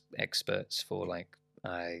space experts for like,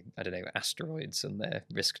 I don't know, asteroids and their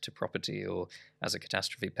risk to property, or as a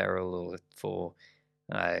catastrophe peril, or for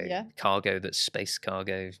cargo that's space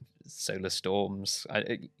cargo, solar storms?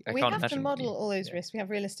 We have to model all those risks. We have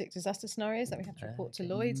realistic disaster scenarios that we have to report to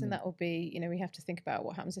Lloyd's, and that will be, we have to think about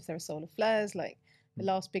what happens if there are solar flares. Like the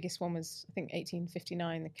last biggest one was, I think,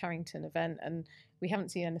 1859, the Carrington event, and we haven't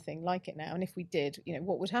seen anything like it now. And if we did,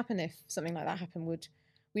 what would happen if something like that happened?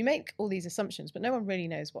 we make all these assumptions, but no one really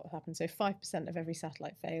knows what happened. So 5% of every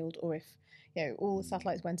satellite failed, or if all the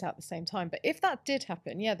satellites went out at the same time. But if that did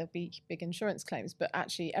happen, there'll be big insurance claims. But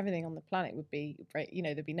actually, everything on the planet would be great.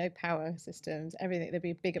 There'd be no power systems. Everything there'd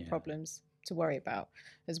be bigger problems to worry about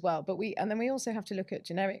as well. But then we also have to look at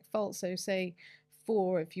generic faults. So say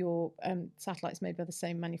 4 of your satellites made by the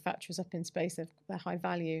same manufacturers up in space, they're high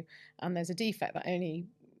value, and there's a defect that only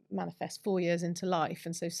manifests 4 years into life,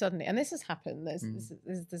 and so suddenly, and this has happened. There's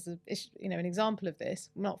an example of this,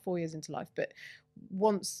 not 4 years into life, but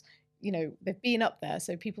once they've been up there,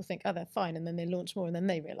 so people think, oh, they're fine, and then they launch more, and then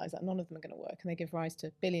they realize that none of them are going to work, and they give rise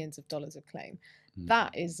to billions of dollars of claim.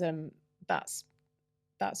 That is that's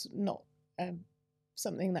not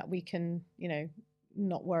something that we can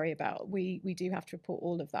not worry about. We do have to report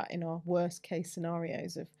all of that in our worst case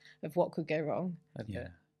scenarios of what could go wrong. Okay.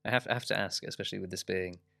 I have to ask, especially with this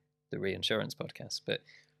being the reinsurance podcast, but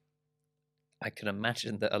I can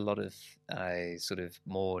imagine that a lot of sort of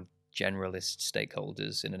more generalist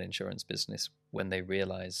stakeholders in an insurance business, when they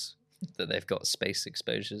realize that they've got space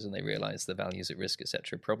exposures and they realize the values at risk,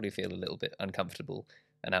 etc., probably feel a little bit uncomfortable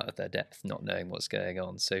and out of their depth, not knowing what's going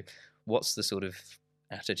on. So what's the sort of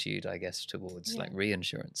attitude, I guess, towards like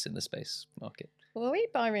reinsurance in the space market? Well, we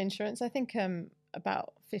buy reinsurance. I think there's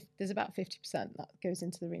about 50% that goes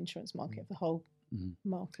into the reinsurance market, the whole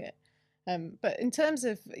market. But in terms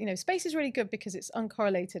of, space is really good because it's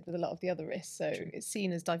uncorrelated with a lot of the other risks. So it's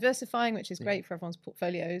seen as diversifying, which is great for everyone's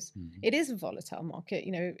portfolios. It is a volatile market,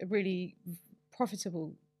 a really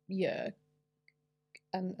profitable year.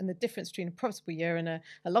 And the difference between a profitable year and a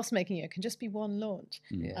loss-making year can just be one launch.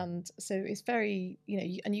 And so it's very,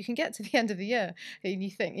 and you can get to the end of the year and you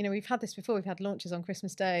think, we've had this before, we've had launches on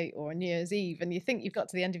Christmas Day or on New Year's Eve, and you think you've got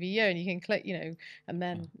to the end of a year and you can click, and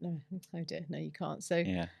then, oh dear, no, you can't. So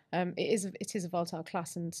it is a volatile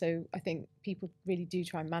class. And so I think people really do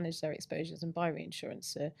try and manage their exposures and buy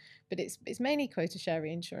reinsurance. But it's mainly quota share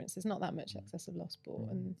reinsurance. There's not that much excess of loss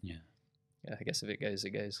bought. And I guess if it goes, it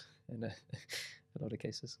goes in a lot of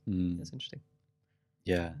cases. That's interesting.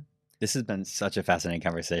 Yeah. This has been such a fascinating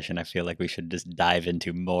conversation. I feel like we should just dive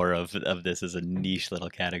into more of this as a niche little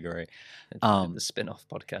category. The spin-off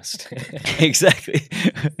podcast. Exactly.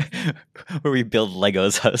 Where we build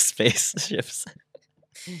Legos out of spaceships.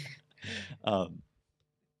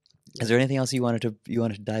 Is there anything else you wanted to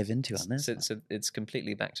dive into on this? So it's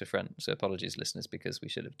completely back to front. So apologies, listeners, because we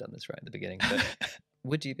should have done this right at the beginning. But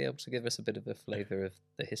would you be able to give us a bit of a flavour of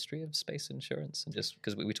the history of space insurance? And just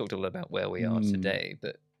because we talked a lot about where we are today,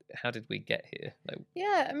 but how did we get here?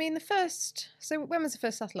 I mean, so when was the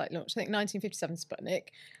first satellite launch? I think 1957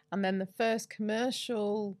 Sputnik, and then the first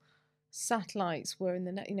commercial satellites were in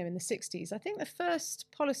the 60s. I think the first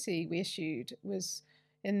policy we issued was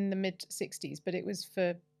in the mid 60s, but it was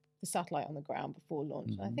for the satellite on the ground before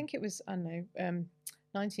launch. I think it was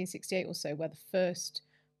 1968 or so where the first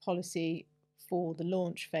policy for the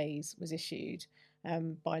launch phase was issued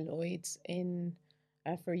by Lloyd's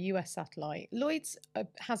for a US satellite. Lloyd's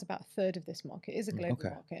has about a third of this market. It is a global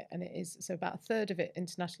market, and it is so about a third of it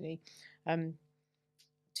internationally.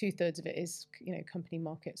 2/3 of it is company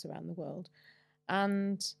markets around the world,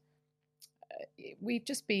 and we've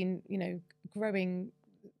just been growing.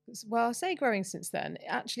 Well, I'll say growing since then.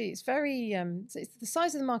 Actually, it's very it's the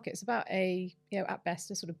size of the market. It's about at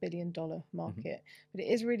best a sort of $1 billion market, but it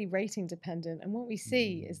is really rating dependent. And what we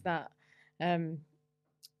see is that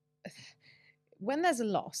when there's a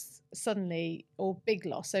loss suddenly, or big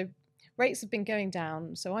loss, so rates have been going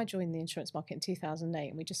down. So I joined the insurance market in 2008,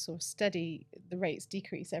 and we just saw the rates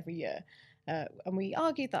decrease every year. And we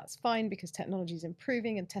argued that's fine because technology is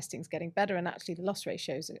improving and testing is getting better, and actually the loss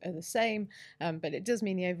ratios are the same, but it does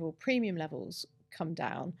mean the overall premium levels come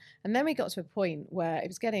down. And then we got to a point where it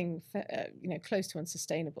was getting close to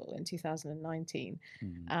unsustainable in 2019,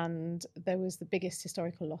 and there was the biggest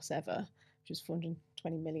historical loss ever, which was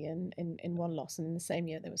 420 million in one loss, and in the same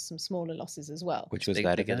year there was some smaller losses as well. Which was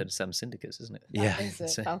bigger than some syndicates, isn't it? That is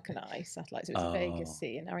a Falcon Eye satellite. So it was a Vega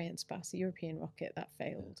C, an Arianespace, a European rocket that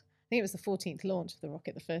failed. I think it was the 14th launch of the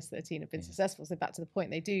rocket. The first 13 have been successful. So back to the point,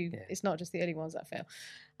 they do. It's not just the early ones that fail,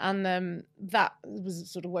 and that was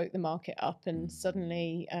sort of woke the market up. And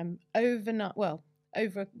suddenly, over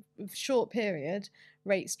a short period,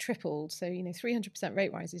 rates tripled. So 300%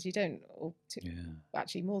 rate rises. You don't,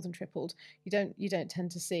 actually more than tripled. You don't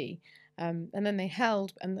tend to see. And then they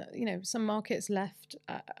held, and some markets left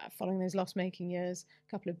following those loss-making years.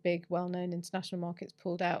 A couple of big, well-known international markets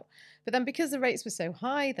pulled out. But then because the rates were so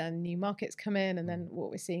high, then new markets come in, and then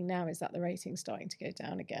what we're seeing now is that the rating's starting to go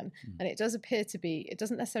down again. And it does appear to be, it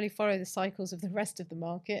doesn't necessarily follow the cycles of the rest of the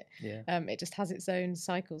market. It just has its own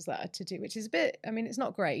cycles that are to do, which is a bit, it's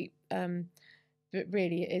not great, but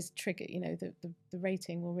really it is trigger, the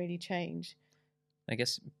rating will really change. I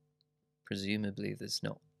guess presumably there's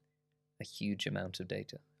not a huge amount of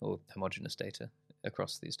data or homogeneous data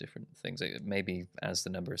across these different things. Maybe as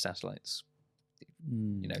the number of satellites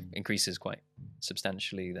increases quite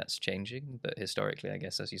substantially, that's changing. But historically, I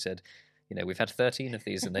guess, as you said, we've had 13 of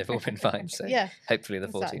these and they've all been fine. So hopefully the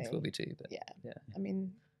 14th will be too. But yeah.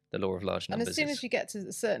 The law of large numbers. And as soon as you get to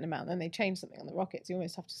a certain amount, then they change something on the rockets. You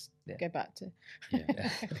almost have to go back to.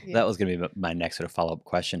 That was going to be my next sort of follow-up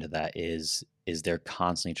question to that. Is they're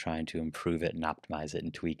constantly trying to improve it and optimize it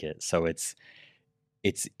and tweak it. So it's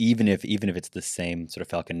even if it's the same sort of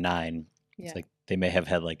Falcon 9, it's like they may have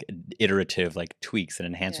had like iterative like tweaks and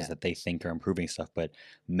enhancements that they think are improving stuff, but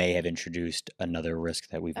may have introduced another risk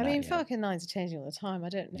that we've. Falcon 9s are changing all the time. I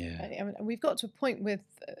don't know. We've got to a point with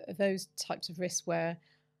those types of risks where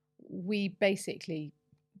we basically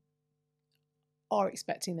are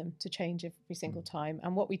expecting them to change every single time.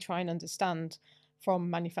 And what we try and understand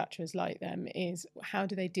from manufacturers like them is how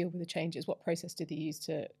do they deal with the changes? What process do they use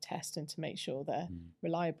to test and to make sure they're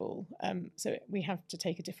reliable? So we have to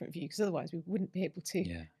take a different view, because otherwise we wouldn't be able to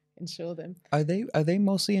insure them. Are they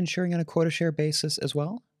mostly insuring on a quota share basis as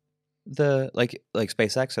well? The like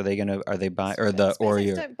SpaceX, are they buy or the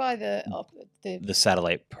SpaceX don't buy the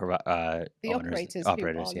satellite the operators who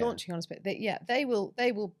are launching on space. They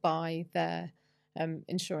will buy their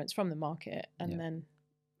insurance from the market, and then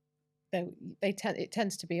it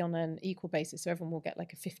tends to be on an equal basis, so everyone will get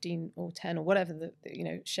like a 15 or 10 or whatever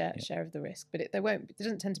the share of the risk, but it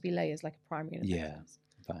doesn't tend to be layers like a primary and a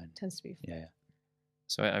fine. It tends to be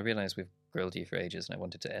So I realize we've grilled you for ages, and I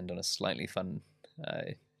wanted to end on a slightly fun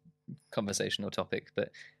conversational topic,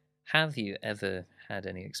 but have you ever had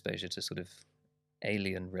any exposure to sort of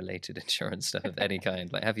alien related insurance stuff of any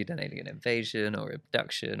kind? Like, have you done alien invasion or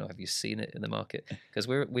abduction, or have you seen it in the market? Because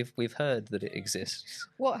we've heard that it exists.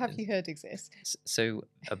 What have you heard exists? So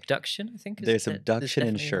abduction, I think there's abduction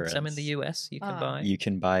insurance. Some in the US you can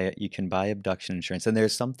buy. You can buy abduction insurance, and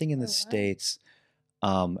there's something in the States.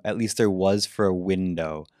 At least there was for a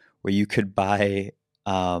window where you could buy.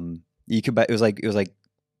 It was like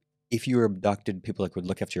if you were abducted, people would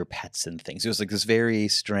look after your pets and things. It was like this very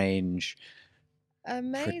strange.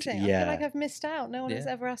 Amazing. I feel like I've missed out. No one has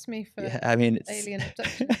ever asked me for alien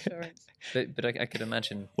abduction insurance. But I could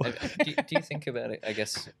imagine. Do you think about it? I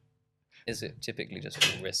guess, is it typically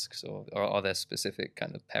just risks, or are there specific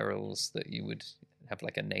kind of perils that you would have,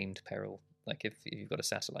 like a named peril? Like if you've got a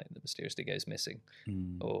satellite that mysteriously goes missing,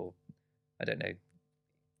 or I don't know,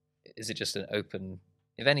 is it just an open?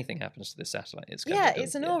 If anything happens to this satellite, it's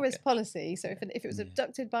it's an all-risk policy. So if it was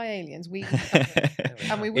abducted by aliens, we would cover it,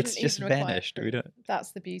 and we wouldn't it's just even vanished. We don't.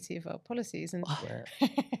 That's the beauty of our policies. And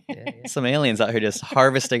some aliens out here just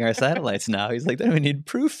harvesting our satellites now. He's like, don't even need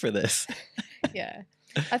proof for this.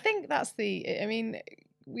 I think that's the. I mean,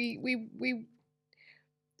 we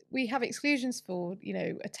have exclusions for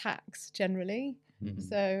attacks generally.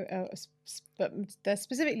 So, but they're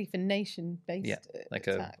specifically for nation-based like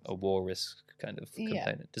attacks. a war risk kind of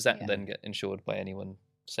component. Does that then get insured by anyone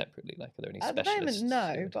separately? Like, are there any specialists? At the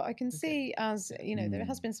moment, no. But I can see, as there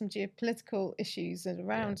has been some geopolitical issues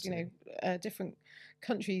around, different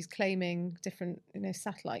countries claiming different,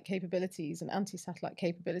 satellite capabilities and anti-satellite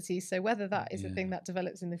capabilities. So whether that is a thing that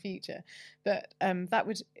develops in the future, but that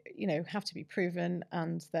would, have to be proven,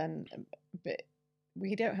 and then, but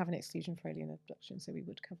we don't have an exclusion for alien abduction, so we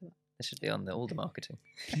would cover that. It should be on all the marketing.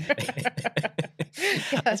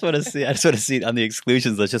 I just want to see it on the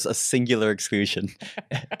exclusions. There's just a singular exclusion: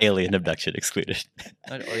 alien abduction excluded.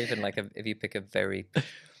 Or even like if you pick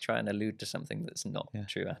try and allude to something that's not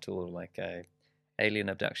true at all, like alien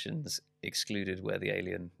abductions excluded where the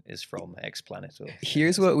alien is from X planet. Or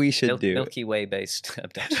here's what we should do: Milky Way based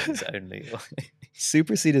abductions only.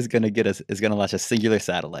 Superseed is going to launch a singular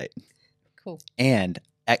satellite. Cool. And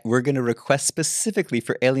we're going to request specifically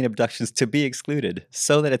for alien abductions to be excluded,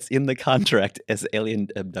 so that it's in the contract as alien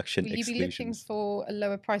abduction exclusions. Will you be looking for a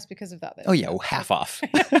lower price because of that, then? Oh yeah, half off.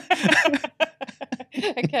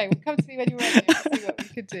 Okay, we'll come to you when you're ready and see what we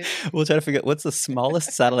could do. We'll try to figure out what's the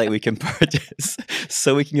smallest satellite we can purchase,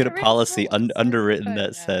 so we can get a policy underwritten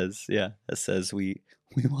that says we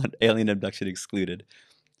want alien abduction excluded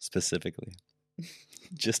specifically,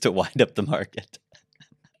 just to wind up the market.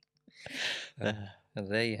 And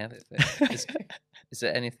there you have it. Is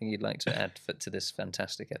there anything you'd like to add to this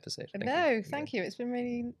fantastic episode? Thank you. It's been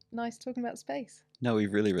really nice talking about space. No, we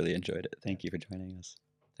really, really enjoyed it. Thank you for joining us.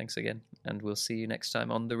 Thanks again. And we'll see you next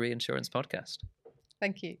time on the Reinsurance Podcast.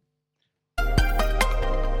 Thank you.